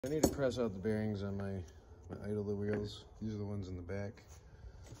I need to press out the bearings on my idler wheels. These are the ones in the back.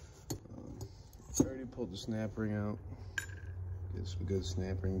 I already pulled the snap ring out. Get some good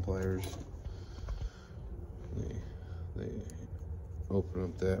snap ring pliers. They open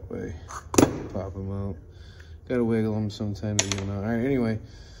up that way. Pop them out. Gotta wiggle them sometimes. You know. All right. Anyway,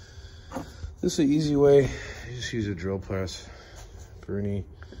 this is an easy way. You just use a drill press for any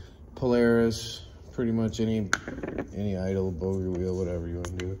Polaris. Pretty much any idle, bogey wheel, whatever you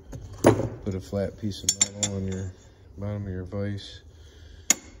want to do. Put a flat piece of metal on your bottom of your vise.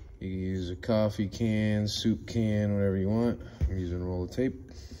 You can use a coffee can, soup can, whatever you want. I'm using a roll of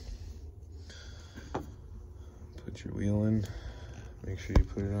tape. Put your wheel in. Make sure you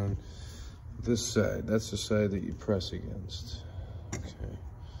put it on this side. That's the side that you press against. Okay.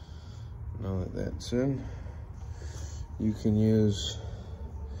 Now that that's in, you can use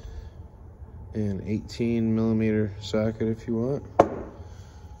an 18mm socket if you want,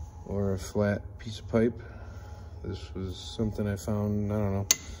 or a flat piece of pipe. This was something I found, I don't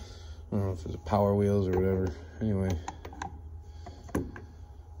know if it was Power Wheels or whatever. Anyway,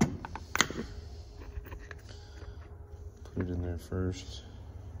 put it in there first,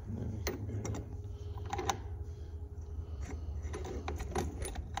 and then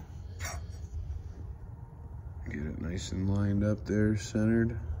you can get it nice and lined up there,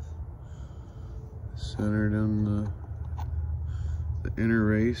 centered on the inner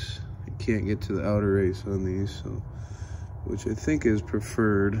race. You can't get to the outer race on these, so, which I think is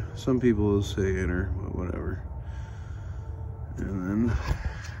preferred. Some people will say inner, but whatever. And then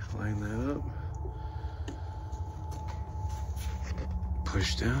line that up.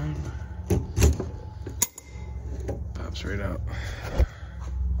 Push down. Pops right out.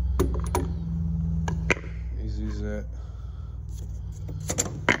 Easy as that.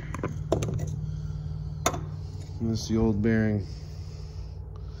 And this is the old bearing.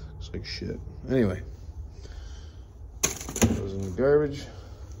 Looks like shit. Anyway, goes in the garbage.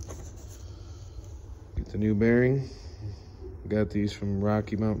 Get the new bearing. Got these from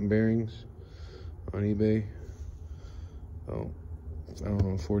Rocky Mountain Bearings on eBay. Oh, I don't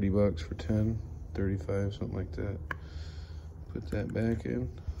know, 40 bucks for 10, 35, something like that. Put that back in.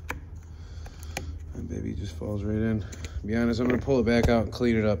 That baby just falls right in. To be honest, I'm gonna pull it back out and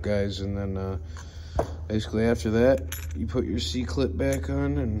clean it up, guys, and then basically after that, you put your C-clip back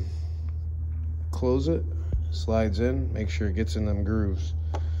on and close it. Slides in, make sure it gets in them grooves.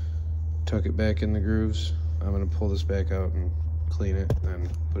 Tuck it back in the grooves. I'm gonna pull this back out and clean it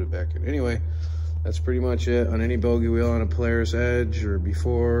and put it back in. Anyway, that's pretty much it on any bogey wheel on a Polaris Edge or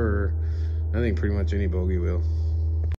before, or I think pretty much any bogey wheel.